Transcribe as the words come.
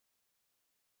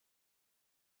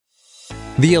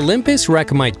The Olympus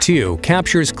RecMic II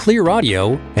captures clear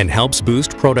audio and helps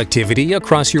boost productivity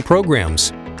across your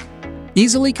programs.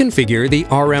 Easily configure the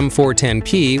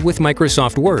RM410P with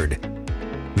Microsoft Word.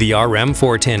 The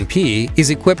RM410P is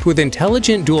equipped with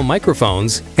intelligent dual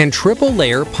microphones and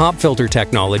triple-layer pop filter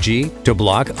technology to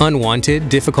block unwanted,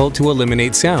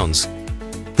 difficult-to-eliminate sounds.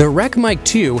 The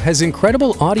RecMic II has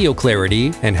incredible audio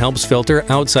clarity and helps filter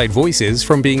outside voices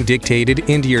from being dictated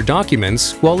into your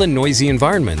documents while in noisy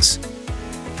environments.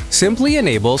 Simply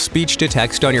enable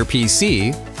speech-to-text on your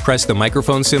PC, press the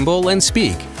microphone symbol and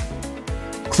speak.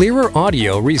 Clearer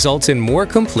audio results in more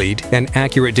complete and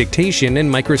accurate dictation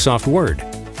in Microsoft Word.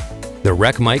 The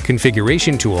RecMic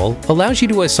configuration tool allows you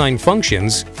to assign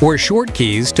functions or short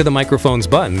keys to the microphone's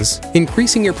buttons,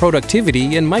 increasing your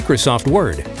productivity in Microsoft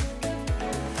Word.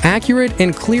 Accurate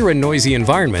and clear in noisy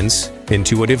environments,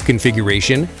 intuitive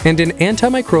configuration, and an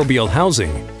antimicrobial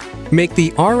housing make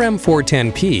the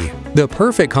RM410P the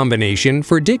perfect combination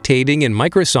for dictating in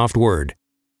Microsoft Word.